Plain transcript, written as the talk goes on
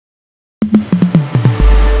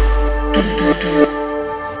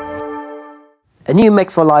A new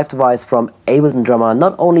Max for Live device from Ableton Drummer,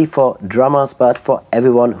 not only for drummers but for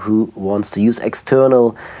everyone who wants to use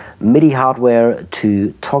external MIDI hardware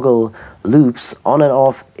to toggle loops on and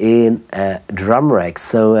off in a drum rack.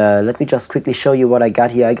 So let me just quickly show you what I got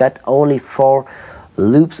here. I got only 4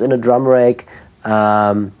 loops in a drum rack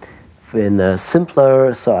in a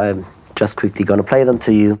simpler, so I'm just quickly gonna play them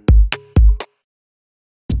to you.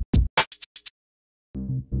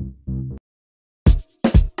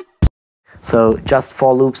 So just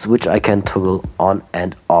 4 loops which I can toggle on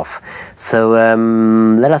and off. So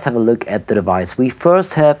let us have a look at the device. We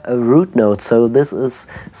first have a root node. So this is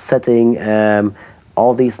setting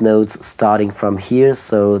all these nodes starting from here.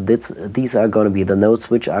 So these are going to be the nodes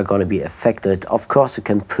which are going to be affected. Of course you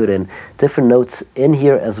can put in different notes in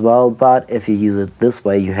here as well, but if you use it this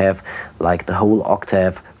way you have like the whole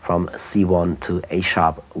octave from C1 to A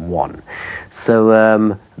sharp 1.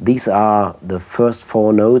 So these are the first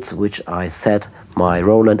 4 notes which I set my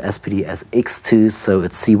Roland spd-sx to. So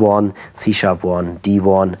it's C1, C sharp 1,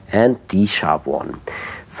 D1 and D sharp 1.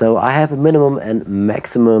 So I have a minimum and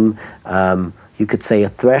maximum, you could say a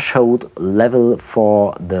threshold level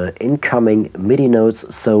for the incoming MIDI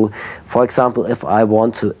notes. So for example, if I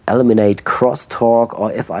want to eliminate crosstalk,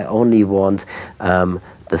 or if I only want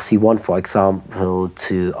the C1, for example,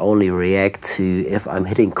 to only react to if I'm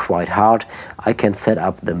hitting quite hard, I can set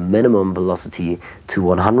up the minimum velocity to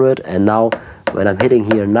 100. And now when I'm hitting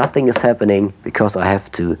here, nothing is happening because I have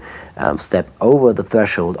to step over the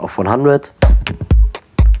threshold of 100.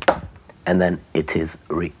 And then it is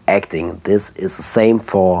reacting. This is the same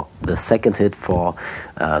for the second hit, for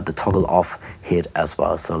the toggle off hit as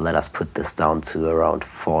well. So let us put this down to around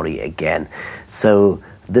 40 again. So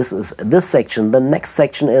this is this section. The next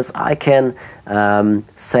section is I can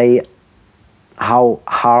say how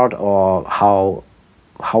hard or how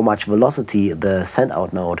much velocity the send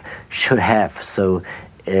out node should have. So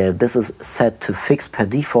this is set to fixed per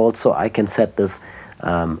default, so I can set this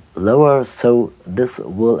lower, so this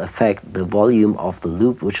will affect the volume of the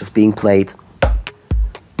loop which is being played,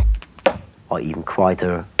 or even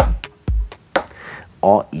quieter,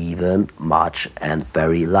 or even much and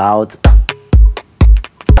very loud.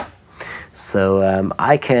 So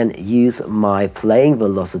I can use my playing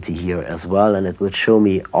velocity here as well, and it will show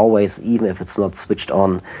me always, even if it's not switched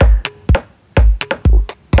on,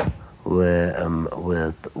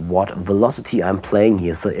 with what velocity I'm playing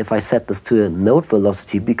here. So if I set this to a note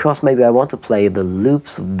velocity, because maybe I want to play the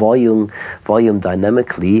loops volume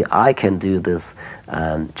dynamically, I can do this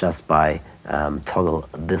just by toggle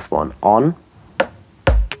this one on.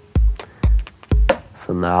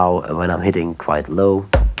 So now when I'm hitting quite low,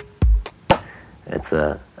 it's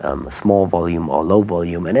a small volume or low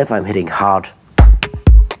volume, and if I'm hitting hard,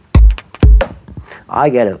 I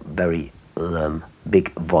get a very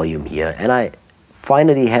big volume here. And I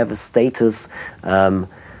finally have a status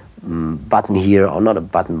button here, or not a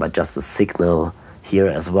button but just a signal here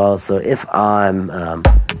as well. So if I'm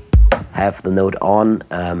have the node on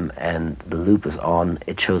and the loop is on,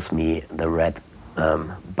 it shows me the red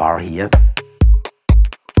bar here.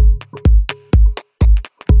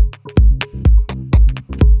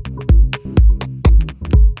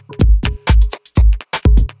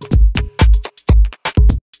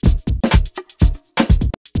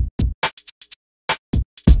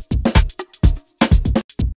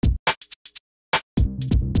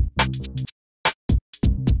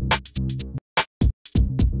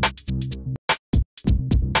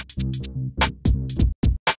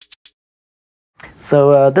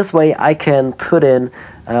 So this way I can put in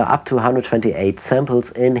up to 128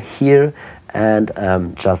 samples in here and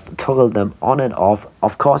just toggle them on and off.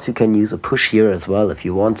 Of course you can use a push here as well if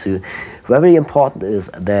you want to. Very important is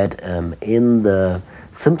that in the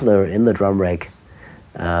simpler, in the drum rack,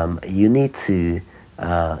 you need to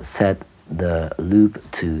set the loop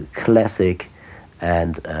to classic,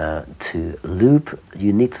 and to loop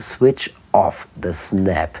you need to switch off the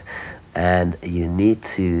snap. And you need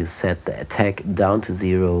to set the attack down to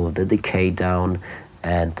 0, the decay down,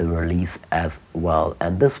 and the release as well.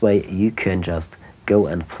 And this way you can just go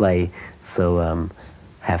and play. So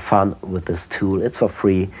have fun with this tool. It's for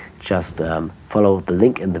free. Just follow the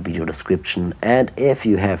link in the video description. And if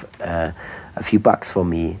you have a few bucks for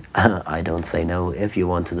me, I don't say no. If you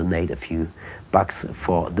want to donate a few bucks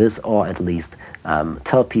for this, or at least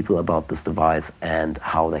tell people about this device and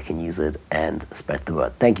how they can use it and spread the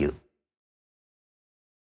word. Thank you.